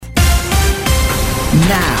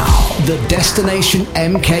Now, the Destination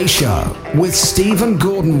MK Show with Stephen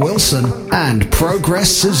Gordon Wilson and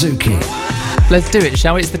Progress Suzuki. Let's do it,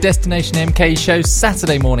 shall we? It's the Destination MK Show,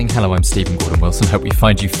 Saturday morning. Hello, I'm Stephen Gordon Wilson. Hope we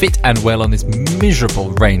find you fit and well on this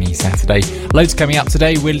miserable, rainy Saturday. Loads coming up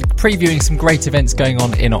today. We're previewing some great events going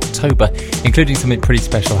on in October, including something pretty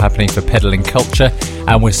special happening for peddling culture.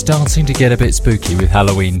 And we're starting to get a bit spooky with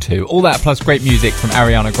Halloween too. All that plus great music from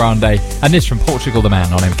Ariana Grande and this from Portugal the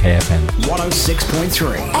Man on MKFM.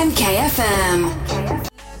 106.3 MKFM.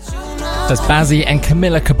 That's Bazzi and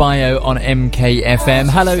Camila Cabello on MKFM.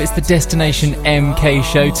 Hello, it's the Destination MK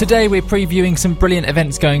Show. Today we're previewing some brilliant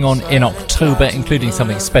events going on in October, including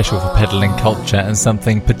something special for peddling culture and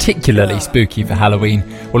something particularly spooky for Halloween.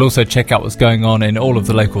 We'll also check out what's going on in all of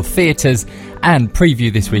the local theatres and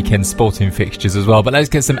preview this weekend's sporting fixtures as well. But let's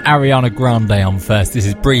get some Ariana Grande on first. This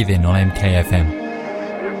is Breathe In on MKFM.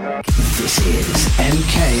 This is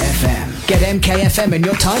MKFM. Get MKFM in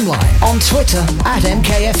your timeline. On Twitter at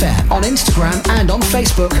MKFM. On Instagram and on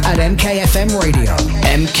Facebook at MKFM Radio.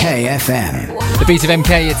 MKFM. The beat of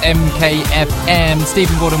MK, it's MKFM.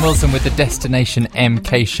 Stephen Gordon Wilson with the Destination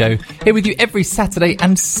MK Show. Here with you every Saturday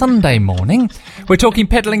and Sunday morning. We're talking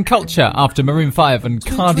peddling culture after Maroon 5 and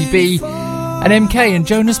Cardi B and MK and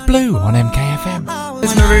Jonas Blue on MKFM.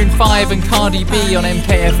 It's Maroon 5 and Cardi B on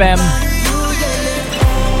MKFM.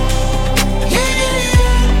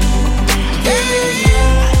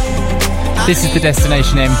 This is the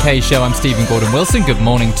Destination MK Show. I'm Stephen Gordon Wilson. Good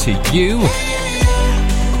morning to you.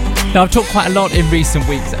 Now, I've talked quite a lot in recent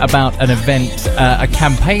weeks about an event, a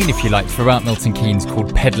campaign, if you like, throughout Milton Keynes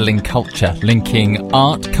called Peddling Culture, linking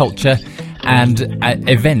art, culture and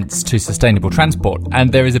events to sustainable transport.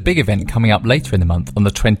 And there is a big event coming up later in the month on the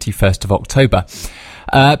 21st of October.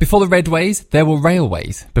 Before the Redways, there were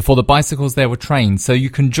railways. Before the bicycles, there were trains. So you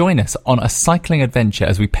can join us on a cycling adventure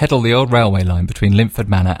as we pedal the old railway line between Linford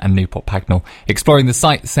Manor and Newport Pagnell, exploring the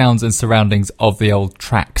sights, sounds and surroundings of the old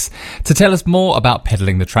tracks. To tell us more about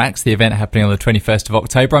Peddling the Tracks, the event happening on the 21st of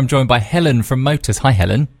October, I'm joined by Helen from Motors. Hi,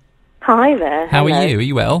 Helen. Hi there. How Hello. are you? Are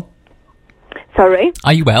you well? Sorry?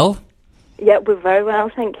 Are you well? Yeah, we're very well,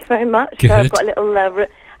 thank you very much. Good. So I've got a little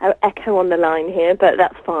echo on the line here, but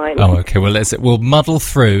that's fine. Oh, okay. Well, we'll muddle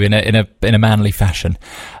through in a manly fashion.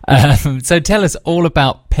 So tell us all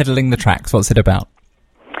about Peddling the Tracks. What's it about?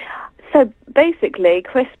 So basically,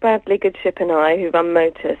 Chris Bradley Goodship and I, who run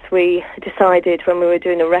Motors, we decided when we were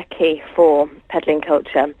doing a recce for peddling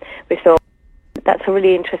culture, we thought that's a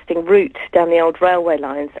really interesting route down the old railway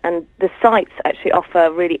lines, and the sites actually offer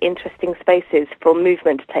really interesting spaces for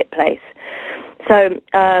movement to take place. So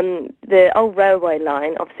the old railway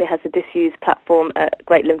line obviously has a disused platform at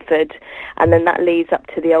Great Linford, and then that leads up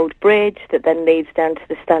to the old bridge that then leads down to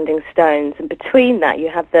the Standing Stones. And between that, you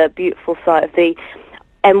have the beautiful site of the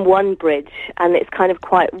M1 bridge, and it's kind of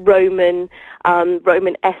quite Roman-esque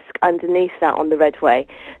underneath that on the Redway.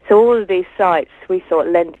 So all of these sites, we thought,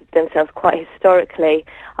 lended themselves quite historically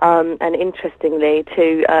and interestingly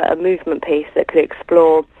to a movement piece that could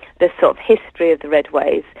explore the sort of history of the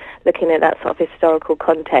Redways, looking at that sort of historical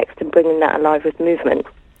context and bringing that alive with movement.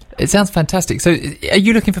 It sounds fantastic. So are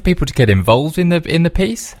you looking for people to get involved in the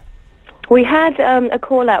piece? We had a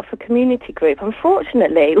call out for community group.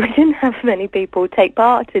 Unfortunately, we didn't have many people take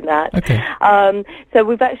part in that. Okay. So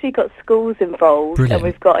we've actually got schools involved. Brilliant. And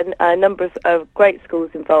we've got a number of great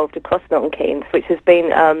schools involved across Milton Keynes, which has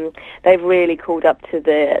been, they've really called up to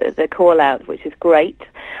the call out, which is great.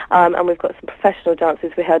 And we've got some professional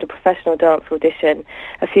dancers. We held a professional dance audition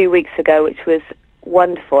a few weeks ago, which was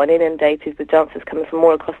wonderful and inundated with dancers coming from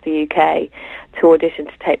all across the UK to audition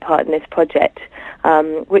to take part in this project,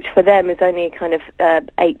 which for them is only kind of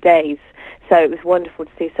 8 days. So it was wonderful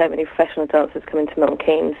to see so many professional dancers come into Milton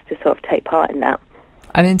Keynes to sort of take part in that.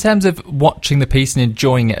 And in terms of watching the piece and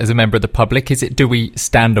enjoying it as a member of the public, do we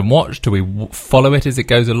stand and watch? Do we follow it as it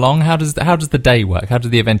goes along? How does the day work? How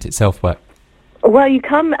does the event itself work? Well, you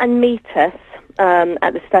come and meet us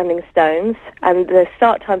at the Standing Stones, and the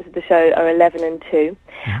start times of the show are 11 and 2.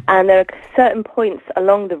 And there are certain points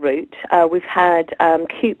along the route. We've had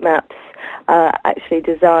Cute Maps actually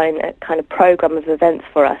design a kind of programme of events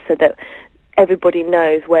for us so that everybody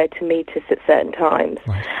knows where to meet us at certain times.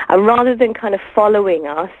 Right. And rather than kind of following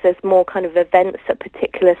us, there's more kind of events at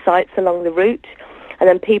particular sites along the route. And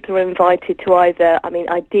then people are invited to either,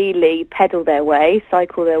 ideally pedal their way,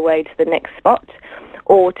 cycle their way to the next spot,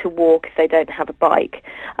 or to walk if they don't have a bike.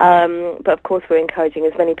 But of course we're encouraging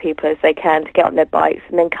as many people as they can to get on their bikes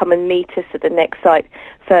and then come and meet us at the next site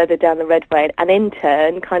further down the Redway, and in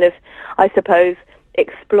turn kind of, I suppose,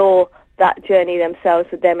 explore that journey themselves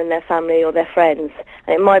with them and their family or their friends.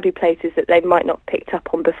 And it might be places that they might not have picked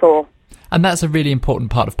up on before. And that's a really important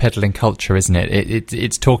part of peddling culture, isn't it?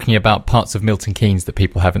 It's talking about parts of Milton Keynes that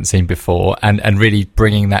people haven't seen before and really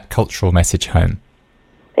bringing that cultural message home.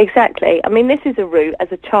 Exactly. I mean, this is a route,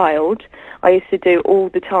 as a child, I used to do all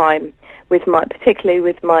the time, particularly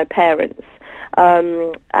with my parents.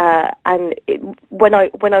 And when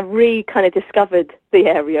I kind of discovered the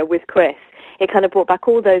area with Chris, it kind of brought back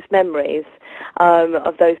all those memories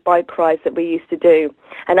of those bike rides that we used to do.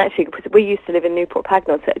 And actually, we used to live in Newport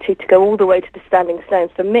Pagnell, so actually to go all the way to the Standing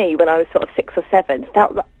Stones, for me, when I was sort of 6 or 7,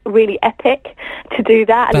 felt really epic to do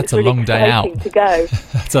that. That's and a long day out. To go.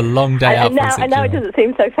 That's a long day out. And now it doesn't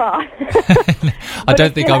seem so far. I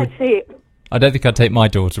don't think I'd take my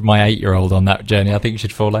 8-year-old on that journey. I think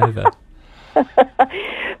she'd fall over.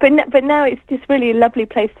 But now it's just really a lovely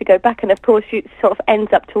place to go back, and of course it sort of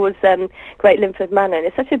ends up towards Great Linford Manor, and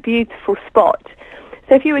it's such a beautiful spot.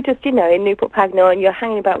 So if you were just, in Newport Pagnell and you're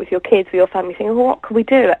hanging about with your kids, with your family, thinking, well, what can we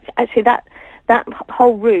do? Actually, that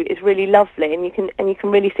whole route is really lovely, and you can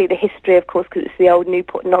really see the history, of course, because it's the old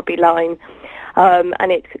Newport Nobby line.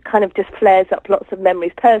 And it kind of just flares up lots of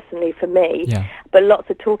memories personally for me, but lots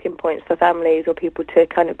of talking points for families or people to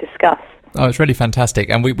kind of discuss. Oh, it's really fantastic.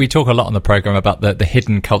 And we talk a lot on the programme about the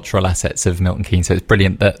hidden cultural assets of Milton Keynes, so it's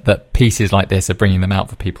brilliant that pieces like this are bringing them out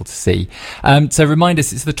for people to see. So remind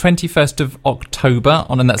us, it's the 21st of October,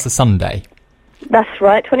 and that's a Sunday. That's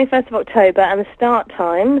right, 21st of October, and the start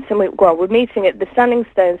times, and we're meeting at the Standing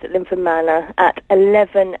Stones at Linford Manor at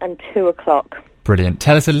 11 and 2 o'clock. Brilliant.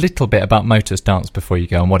 Tell us a little bit about Motus Dance before you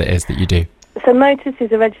go and what it is that you do. So Motus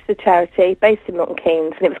is a registered charity based in Milton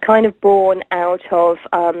Keynes, and it was kind of born out of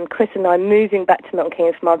Chris and I moving back to Milton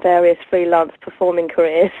Keynes from our various freelance performing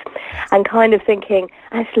careers, and kind of thinking,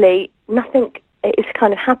 actually, nothing is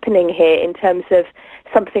kind of happening here in terms of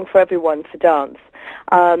something for everyone for dance.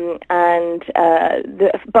 The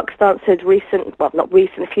Bucks Dance had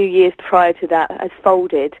a few years prior to that, has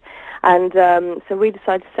folded. And so we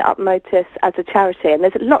decided to set up Motus as a charity. And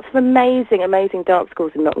there's lots of amazing, amazing dance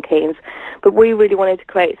schools in Milton Keynes, but we really wanted to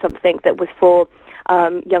create something that was for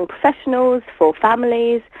young professionals, for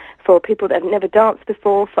families, for people that have never danced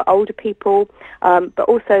before, for older people, but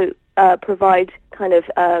also provide kind of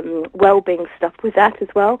well-being stuff with that as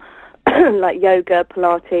well, like yoga,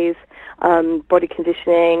 Pilates, body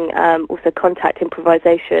conditioning, also contact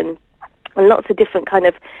improvisation, and lots of different kind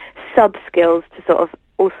of sub-skills to sort of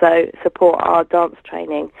also support our dance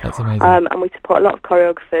training. That's amazing. And we support a lot of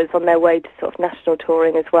choreographers on their way to sort of national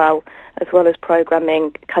touring as well as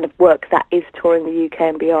programming kind of work that is touring the UK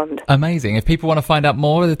and beyond. Amazing. If people want to find out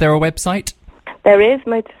more, is there a website? There is,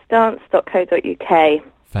 motusdance.co.uk.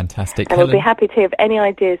 Fantastic. And we'll be happy to have any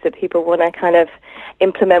ideas that people want to kind of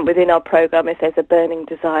implement within our programme if there's a burning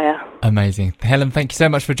desire. Amazing. Helen, thank you so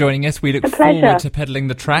much for joining us. We look forward to peddling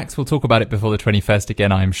the tracks. We'll talk about it before the 21st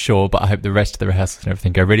again, I'm sure, but I hope the rest of the rehearsals and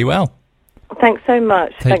everything go really well. Thanks so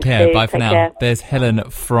much. Take care. Steve. Bye for now. Care. There's Helen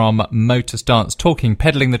from Motus Dance talking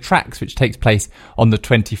Peddling the Tracks, which takes place on the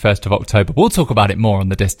 21st of October. We'll talk about it more on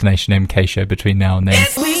the Destination MK show between now and then.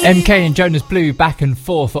 MK and Jonas Blue back and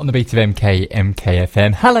forth on the beat of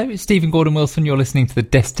MKFM. Hello, it's Stephen Gordon Wilson. You're listening to the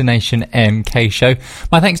Destination MK show.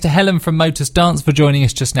 My thanks to Helen from Motus Dance for joining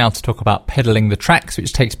us just now to talk about Peddling the Tracks,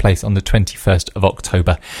 which takes place on the 21st of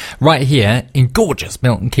October. Right here in gorgeous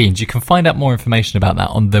Milton Keynes. You can find out more information about that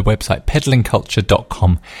on the website peddlingculture.com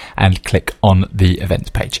and click on the events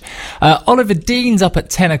page. Oliver Dean's up at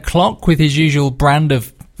 10 o'clock with his usual brand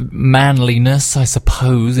of manliness, I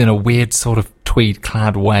suppose, in a weird sort of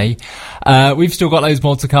tweed-clad way. We've still got loads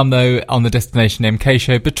more to come, though, on the Destination MK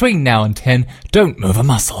show. Between now and 10, don't move a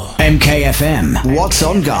muscle. MKFM, What's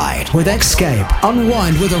On Guide with Escape.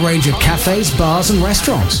 Unwind with a range of cafes, bars and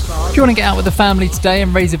restaurants. If you want to get out with the family today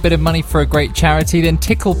and raise a bit of money for a great charity, then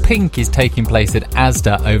Tickle Pink is taking place at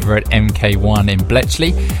Asda over at MK1 in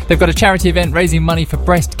Bletchley. They've got a charity event raising money for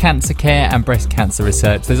breast cancer care and breast cancer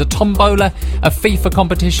research. There's a tombola, a FIFA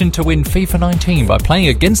competition to win FIFA 19 by playing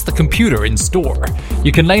against the computer in store.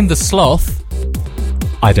 You can name the sloth.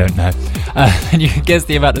 I don't know. And you can guess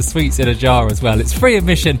the amount of sweets in a jar as well. It's free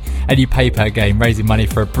admission and you pay per game, raising money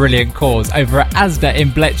for a brilliant cause over at Asda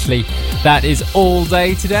in Bletchley. That is all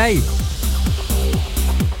day today.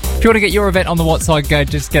 If you want to get your event on the What's On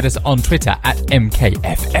Guide, just get us on Twitter at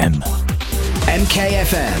MKFM.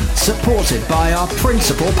 MKFM, supported by our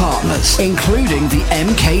principal partners, including the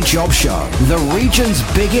MK Job Show, the region's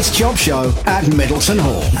biggest job show at Middleton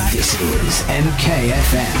Hall. This is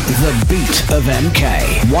MKFM, the beat of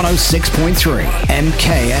MK, 106.3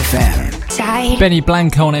 MKFM. Benny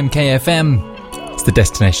Blanco on MKFM. It's the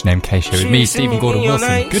Destination MK show with me, Stephen Gordon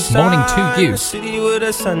Wilson. Good morning to you.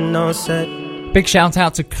 Big shout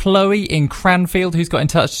out to Chloe in Cranfield, who's got in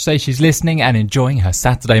touch to say she's listening and enjoying her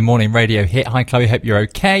Saturday morning radio hit. Hi Chloe, hope you're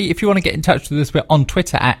okay. If you want to get in touch with us, we're on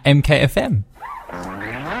Twitter at MKFM.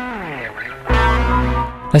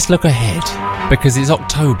 Let's look ahead, because it's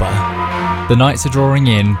October. The nights are drawing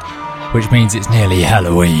in, which means it's nearly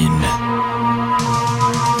Halloween.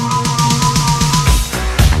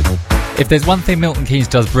 If there's one thing Milton Keynes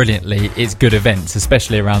does brilliantly, it's good events,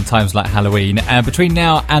 especially around times like Halloween. And between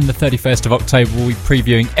now and the 31st of October, we'll be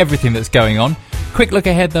previewing everything that's going on. Quick look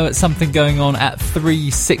ahead, though, at something going on at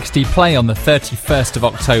 360 Play on the 31st of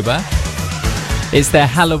October. It's their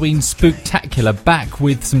Halloween Spooktacular, back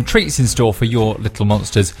with some treats in store for your little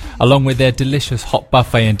monsters. Along with their delicious hot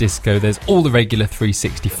buffet and disco, there's all the regular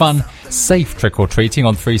 360 fun, safe trick-or-treating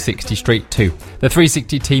on 360 Street too. The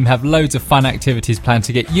 360 team have loads of fun activities planned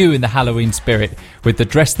to get you in the Halloween spirit, with the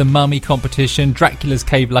Dress the Mummy competition, Dracula's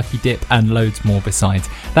Cave Lucky Dip, and loads more besides.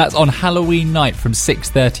 That's on Halloween night from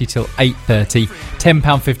 6:30 till 8:30.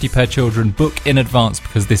 £10.50 per children. Book in advance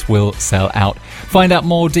because this will sell out. Find out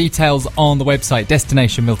more details on the website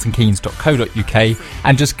destinationmiltonkeynes.co.uk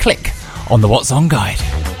and just click on the What's On guide.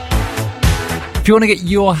 If you want to get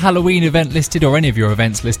your Halloween event listed or any of your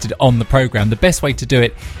events listed on the programme, the best way to do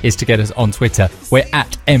it is to get us on Twitter. We're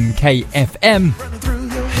at MKFM.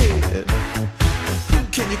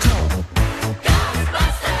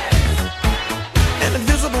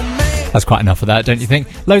 That's quite enough of that, don't you think?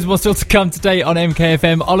 Loads more still to come today on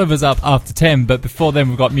MKFM. Oliver's up after 10, but before then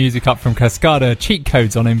we've got music up from Cascada, Cheat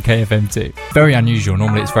Codes on MKFM too. Very unusual.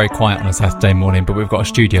 Normally it's very quiet on a Saturday morning, but we've got a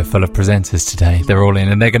studio full of presenters today. They're all in,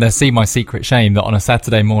 and they're going to see my secret shame that on a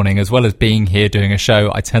Saturday morning, as well as being here doing a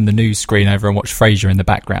show, I turned the news screen over and watched Frasier in the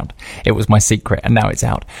background. It was my secret, and now it's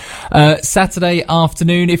out. Saturday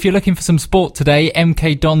afternoon, if you're looking for some sport today,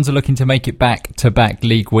 MK Dons are looking to make it back-to-back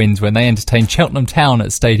league wins when they entertain Cheltenham Town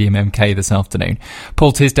at Stadium MK this afternoon.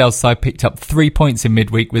 Paul Tisdale's side picked up 3 points in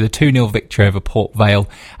midweek with a 2-0 victory over Port Vale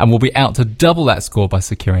and will be out to double that score by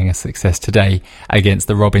securing a success today against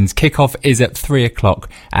the Robins. Kickoff is at 3 o'clock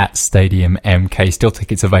at Stadium MK. Still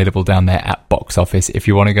tickets available down there at box office if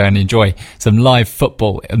you want to go and enjoy some live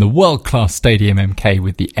football in the world-class Stadium MK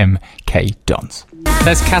with the MK Dons.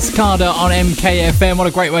 There's Cascada on MKFM. What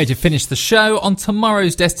a great way to finish the show. On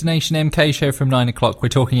tomorrow's Destination MK show from 9 o'clock, we're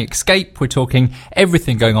talking Escape, we're talking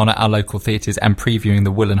everything going on at our local theatres and previewing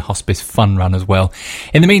the Willen Hospice Fun Run as well.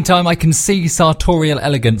 In the meantime, I can see sartorial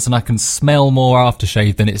elegance and I can smell more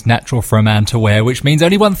aftershave than it's natural for a man to wear, which means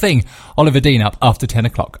only one thing: Oliver Dean up after 10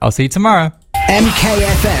 o'clock. I'll see you tomorrow.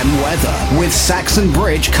 MKFM weather with Saxon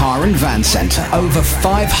Bridge Car and Van Centre. Over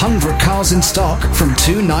 500 cars in stock from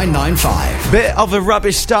 2995. Bit of a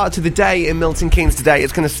rubbish start to the day in Milton Keynes today.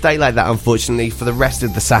 It's going to stay like that, unfortunately, for the rest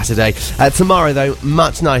of the Saturday. Tomorrow, though,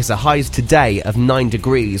 much nicer. Highs today of 9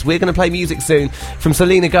 degrees. We're going to play music soon from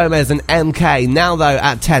Selena Gomez and MK. Now, though,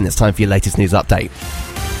 at 10, it's time for your latest news update.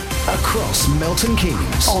 Across Milton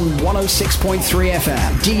Keynes on 106.3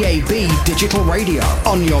 FM, DAB digital radio,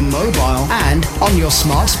 on your mobile and on your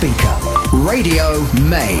smart speaker. Radio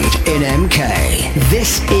made in MK.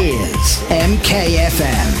 This is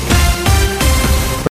MKFM.